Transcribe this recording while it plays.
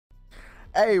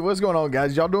Hey, what's going on,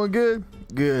 guys? Y'all doing good?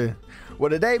 Good. Well,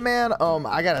 today, man,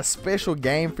 I got a special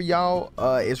game for y'all.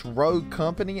 It's Rogue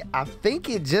Company. I think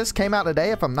it just came out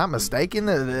today, if I'm not mistaken.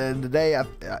 Today,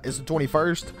 it's the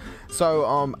 21st.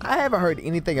 So, I haven't heard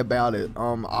anything about it.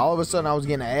 All of a sudden, I was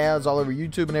getting ads all over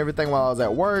YouTube and everything while I was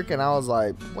at work, and I was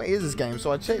like, what is this game?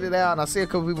 So I checked it out, and I see a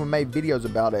couple people made videos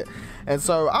about it. And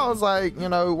so I was like, you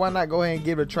know, why not go ahead and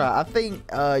give it a try? I think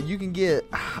you can get,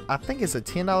 I think it's a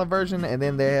 $10 version, and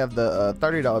then they have the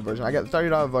 $30 version. I got the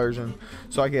 $30 version,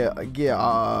 so I get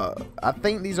I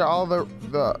think these are all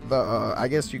the I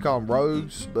guess you call them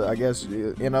rogues, but I guess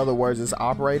in other words it's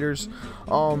operators.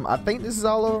 I think this is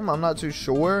all of them. I'm not too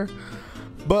sure,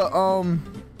 but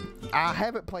I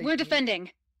haven't played. We're defending.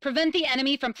 Prevent the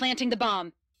enemy from planting the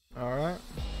bomb. All right,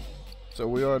 so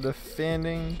we are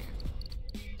defending.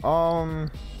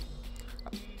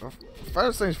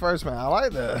 First things first, man. I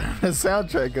like the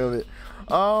soundtrack of it.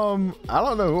 I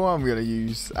don't know who I'm gonna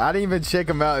use. I didn't even check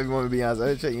them out, if you want to be honest. I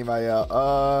didn't check anybody out.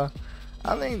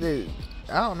 I think that,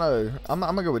 I don't know. I'm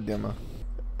gonna go with Demo.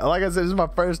 Like I said, this is my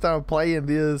first time playing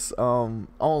this online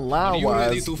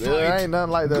wise. There ain't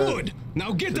nothing like that. Good.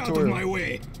 Now get out of my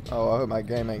way. Oh, I hope my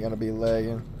game ain't gonna be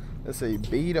lagging. Let's see.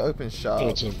 B to open shop.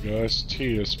 What's up, guys?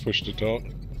 T has pushed it out.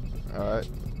 Alright.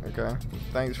 Okay.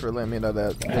 Thanks for letting me know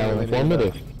that.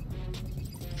 Informative.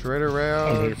 Shredder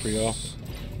rounds. I'm here for y'all.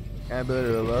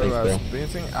 Ability to low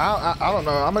fencing. I don't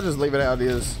know. I'm gonna just leave it how it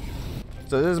is.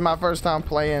 So this is my first time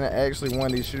playing actually one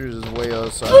of these shooters as well.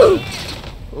 So,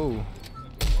 ooh,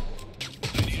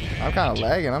 I'm kind of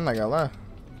lagging. I'm not gonna lie.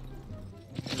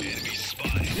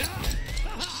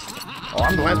 Oh,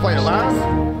 I'm the last player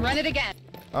alive. Run it again.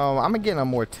 I'm getting a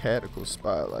more tactical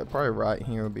spot. Like probably right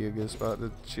here would be a good spot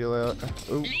to chill out.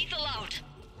 Ooh. Lethal out.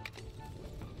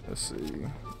 Let's see.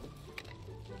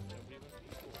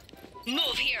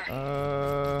 Move here.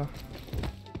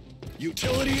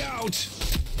 Utility out.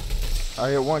 I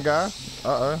hit one guy.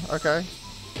 Okay.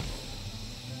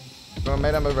 Gonna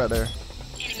make that move right there.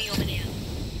 Enemy over there.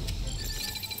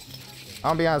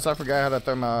 I'll be honest, I forgot how to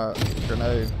throw my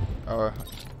grenade.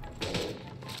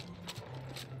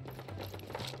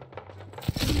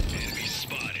 Enemy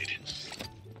spotted.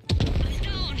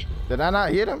 Did I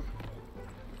not hit him?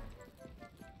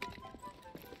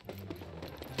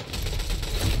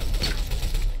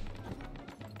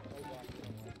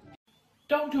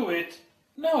 Don't do it!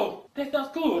 No, that's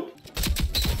not good!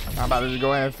 I'm about to just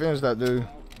go ahead and finish that dude.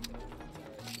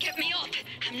 Get me up!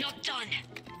 I'm not done.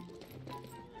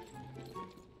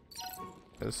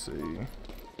 Let's see.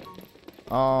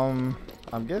 I'm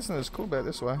guessing it's cool back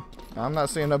this way. I'm not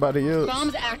seeing nobody else.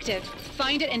 Bomb's active.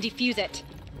 Find it and defuse it.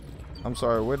 I'm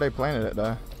sorry, where they playing it at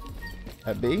though?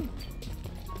 At B?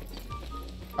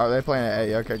 Oh, they playing at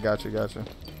A. Okay, gotcha.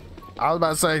 I was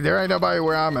about to say, there ain't nobody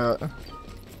where I'm at.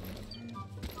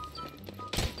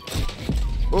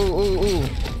 Ooh.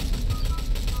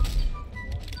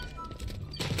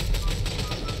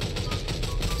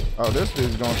 Oh, this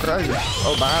dude's going crazy.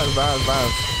 Oh, behind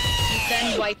us.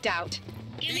 Then wiped out.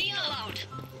 Give me out.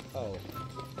 Oh.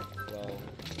 Well.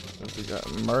 Since he got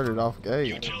murdered off gate.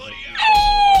 Utility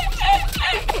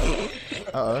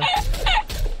Uh-oh.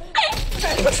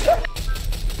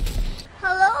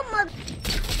 Hello, mother.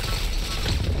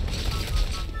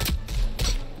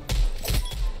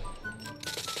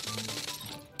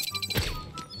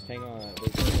 Hang on.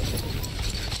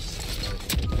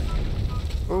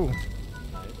 Ooh. Nice.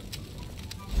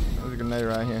 There's a grenade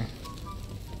right here.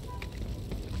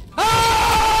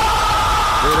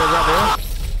 There it is right there.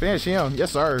 Finish him.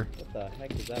 Yes, sir. What the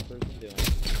heck is that person doing?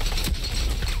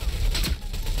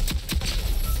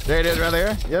 There it is right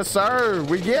there. Yes, sir.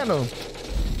 We getting him.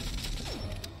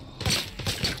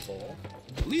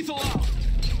 Lethal out.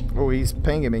 Oh, he's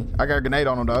pinging me. I got a grenade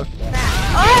on him, though.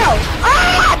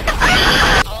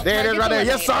 There it is right there.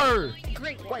 Yes, sir.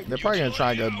 They're probably going to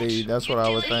try and go B. That's what I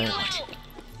would think.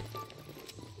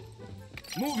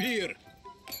 Move here.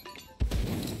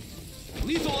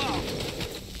 Lethal out.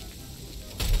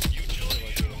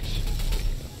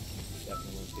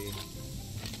 Definitely see.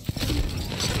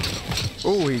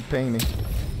 Oh, he pinged me.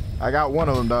 I got one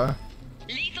of them, though.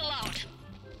 Lethal out.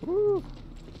 Woo.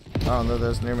 I don't know if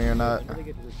that's near me or not. How do they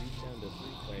get reduced down to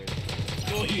 3 players?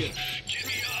 Go here. Get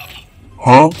me up.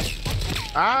 Huh?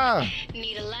 Ah!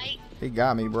 Need a light? He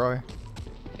got me, bro.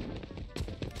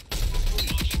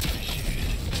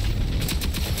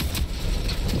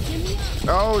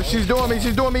 Oh, she's doing me in.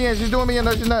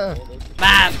 No, she's not.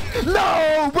 Man!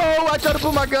 No, bro! I tried to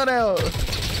put my gun out.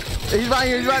 He's right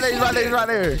here. He's right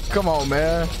there. Come on,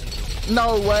 man.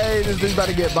 No way. This dude's about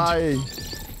to get by.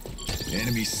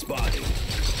 Enemy spotted.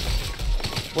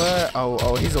 What?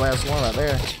 Oh, he's the last one right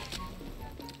there.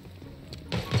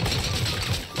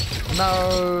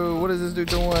 No, what is this dude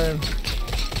doing?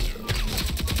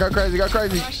 Go crazy, go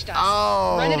crazy. Crushed us.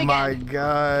 Oh Run it my again.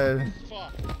 god.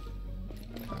 Fuck.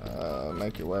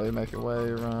 Make your way,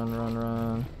 run, run,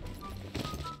 run.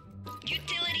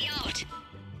 Utility out.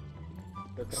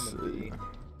 They're coming B.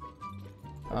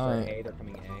 I Sorry, ain't- A, they're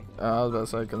coming A. I was about to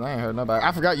say, because I ain't heard nobody.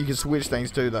 I forgot you could switch things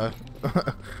too, though.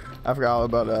 I forgot all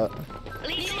about that.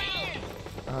 Lethal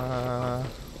out.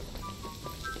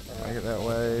 Make it that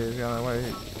way, go that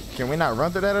way. Can we not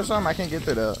run through that or something? I can't get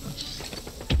through that.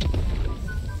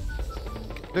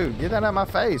 Dude, get that out of my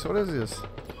face. What is this?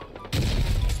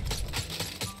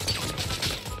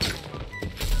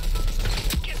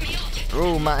 Get me up.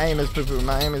 Oh, my aim is poo-poo.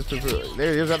 My aim is poo-poo.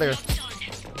 There he is right there. Not done.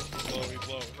 Low, he's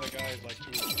low. That guy is like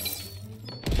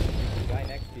 2. Guy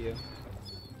next to you.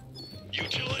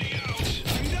 Utility out.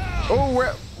 I'm down. Oh,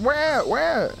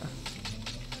 where?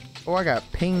 Oh, I got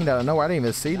pinged out of nowhere. I didn't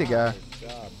even see the guy. Nice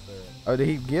job, sir. Oh, did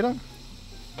he get him?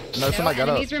 No, No somebody got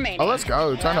up. enemies remaining. Oh, let's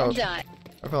go. Turn Well up. done.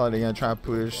 I feel like they're gonna try to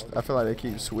push. I feel like they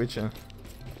keep switching.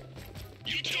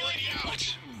 Utility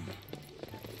out.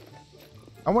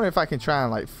 I wonder if I can try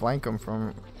and like flank them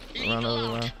from around the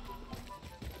other way.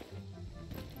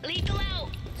 Lethal out.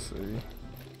 Let's see.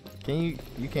 Can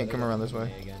you can't come around this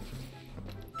way. A again.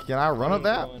 Can I run up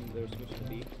that? They're switching to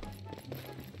B.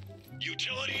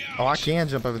 Utility out. Oh, I can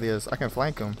jump over this. I can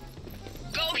flank them.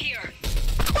 Go here.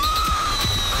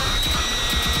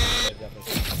 They're definitely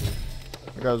switching to B.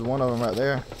 There goes one of them right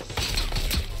there.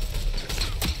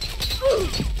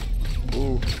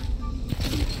 Ooh.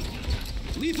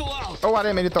 Lethal out. Oh, I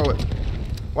didn't mean to throw it.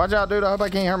 Watch out, dude. I hope I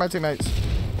can't hurt my teammates.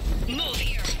 Move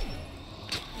here.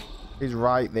 He's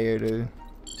right there, dude.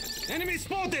 Enemy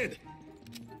spotted.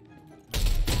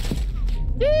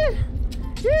 Yeah.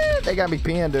 They got me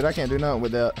pinned, dude. I can't do nothing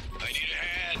with that. I need a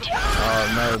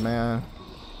hand. Oh, no, man.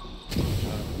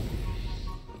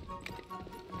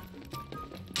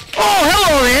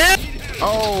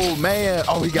 Oh, man.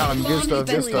 Oh, he got him. Good stuff,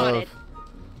 good stuff.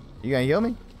 You gonna heal me?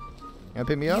 You gonna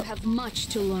pick me You up? have much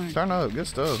to learn. Turn up. Good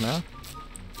stuff, man.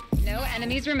 No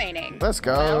enemies remaining. Let's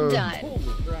go. Well done. Holy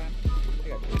crap. I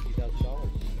got $50,000.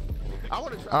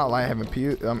 I don't like having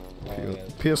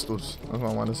pistols. That's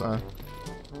what I want to say.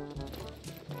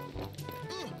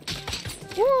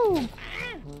 Woo!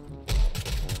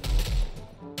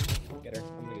 Get her.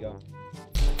 I'm gonna go.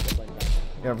 Just like that.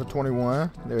 Yeah, for 21.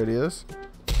 There it is.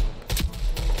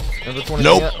 And for 20.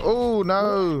 Nope. Oh,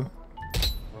 no.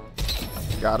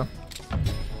 Got him.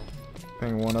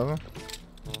 Ping one of them.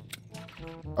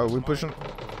 Oh, we pushing.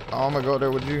 Oh, I'm gonna go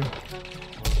there with you.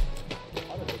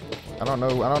 I don't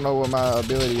know what my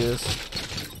ability is.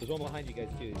 There's one behind you guys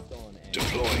too. He's still on A.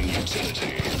 Deploying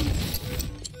utility.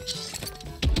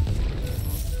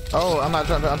 Oh, I'm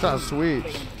trying to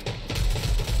switch.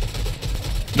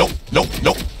 Nope.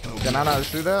 Can I not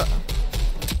shoot that?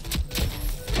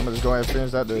 I'm gonna just go ahead and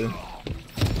finish that dude.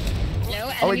 No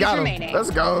enemies Oh, we got him. remaining. Let's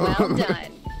go. Well done.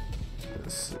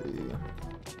 Let's see.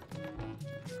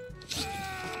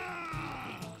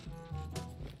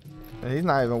 And he's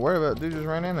not even worried about it. Dude just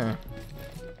ran in there.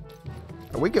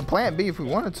 We could plant B if we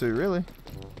wanted to, really.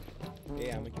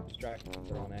 Yeah, I'm gonna keep distracted.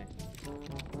 They're on A.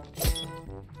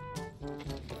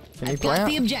 Can he I've got the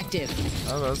plant? objective.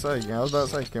 I was about to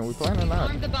say, can we plant or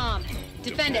not? Arm the bomb.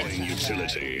 Defend it. Deploying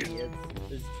utility.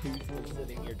 There's two still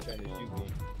sitting here trying to shoot me.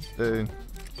 Dude.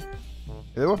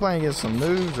 Either we're playing against some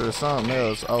noobs or something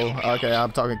else. Oh, okay,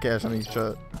 I'm talking cash on these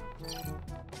truck.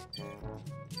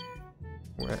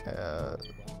 Where, To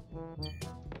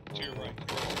your right.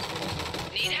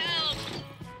 Need help.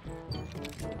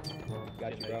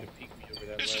 Got you, bro.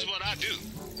 This is what I do.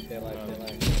 Stay alive, stay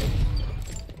alive.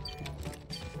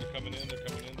 They're coming in.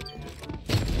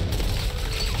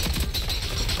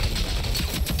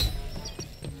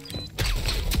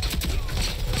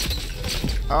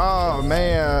 oh,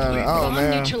 man. Oh, Bomb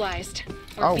man. neutralized.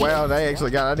 Oh, Repeat. wow, they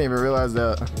actually got it. I didn't even realize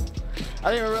that.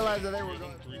 I didn't even realize that they were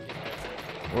going.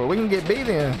 Well, we can get B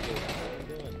then. What are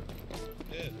you doing?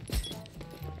 Dead.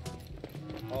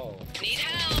 Oh, Need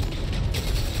help.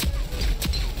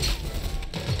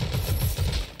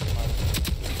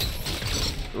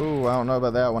 Ooh, I don't know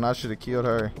about that one. I should have killed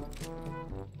her.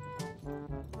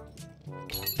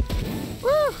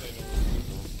 Woo!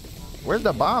 Where's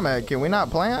the bomb at? Can we not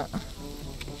plant?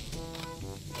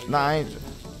 Nah, I ain't.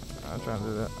 I'm trying to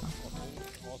do that.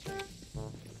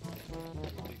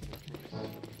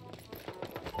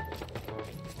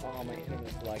 oh, my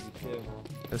internet's laggy too.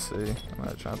 Let's see. I'm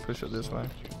gonna try to push it this way.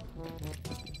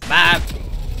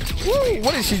 Woo!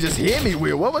 What did she just hit me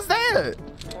with? What was that?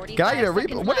 Can I get a 45 replay?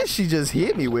 seconds What did left. she just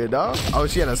hit me with, dog? Oh,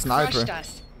 she had a sniper. Crushed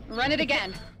us. Run it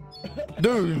again.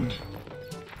 Dude.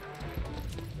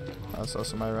 I saw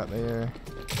somebody right there.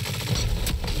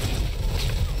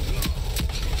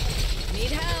 Need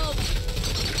help.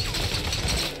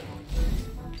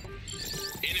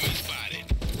 Enemy spotted.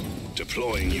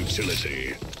 Deploying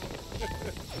utility.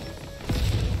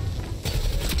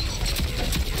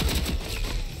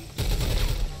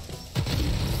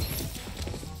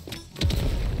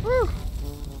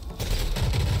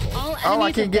 All Oh, I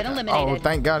enemies can't have get. been Oh, eliminated.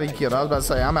 thank God he killed. I was about to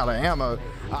say I'm out of ammo.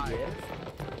 Alright.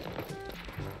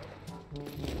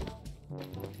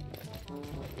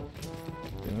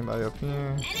 Anybody up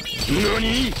here?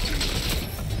 Nani?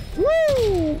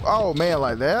 Woo! Oh man,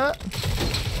 like that.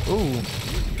 Ooh.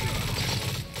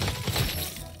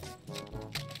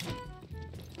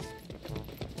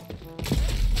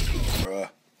 Bruh.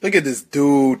 Look at this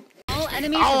dude. All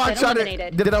enemies Oh, I have been tried to.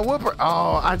 eliminated. Did I whoop her?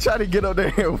 Oh, I tried to get up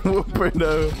there and whoop her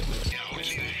though.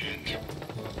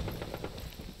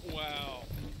 Wow.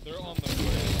 They're on the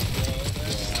bridge, bro.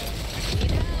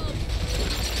 Need help.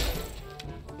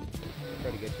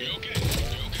 Try to get you.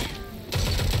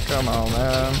 Come on,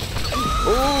 man. Ooh,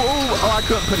 ooh. Oh, I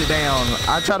couldn't put it down.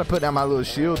 I tried to put down my little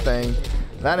shield thing.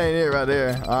 That ain't it right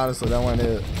there. Honestly, that wasn't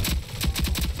it.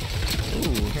 Ooh,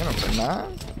 hit him for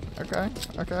 9. Okay,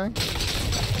 okay.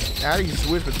 How do you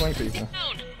switch between people?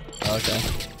 Down. Okay.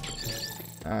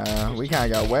 We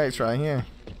kind of got waxed right here.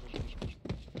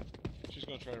 She's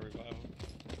gonna try to revive him.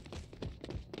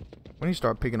 We need to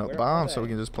start picking up Where are bombs so they? we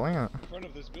can just plant. In front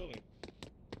of this building.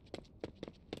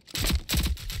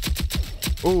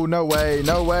 Ooh, no way,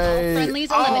 no way.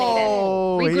 friendlies eliminated.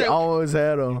 Oh, he Regroup. almost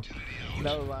had him.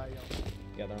 No way.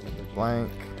 Yeah, they're on the bridge. Blank.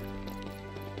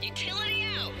 Utility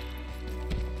out.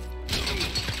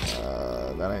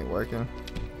 That ain't working.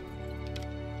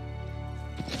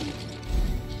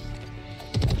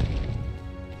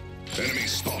 Enemy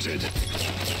spotted. If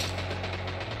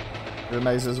it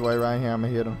makes his way right here, I'm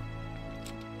gonna hit him.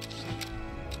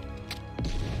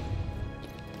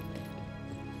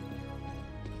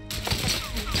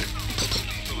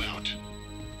 Go out.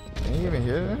 Can you even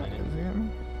hit it? Is he hitting me?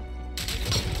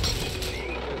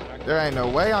 There ain't no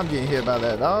way I'm getting hit by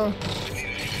that, dog.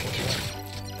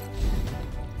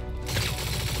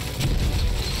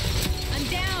 I'm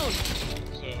down.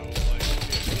 So, like,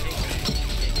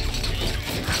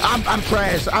 I'm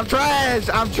trash. I'm trash.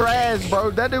 I'm trash,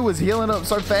 bro. That dude was healing up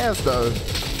so fast, though.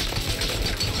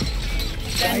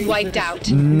 Been wiped out.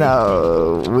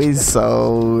 No, we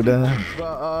sold.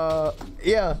 But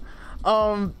yeah,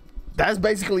 that's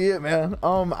basically it, man.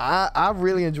 I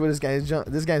really enjoy this game.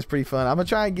 This game's pretty fun. I'm gonna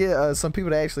try and get some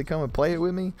people to actually come and play it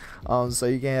with me, so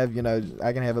you can have, you know,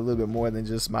 I can have a little bit more than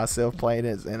just myself playing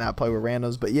it and I play with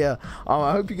randoms. But yeah,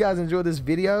 I hope you guys enjoyed this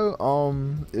video.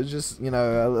 It's just, you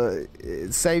know,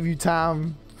 it save you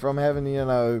time from having to, you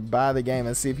know, buy the game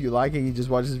and see if you like it. You just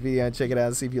watch this video and check it out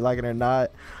and see if you like it or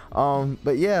not.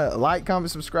 But yeah, like,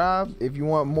 comment, subscribe if you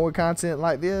want more content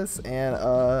like this, and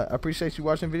I appreciate you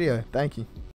watching the video. Thank you.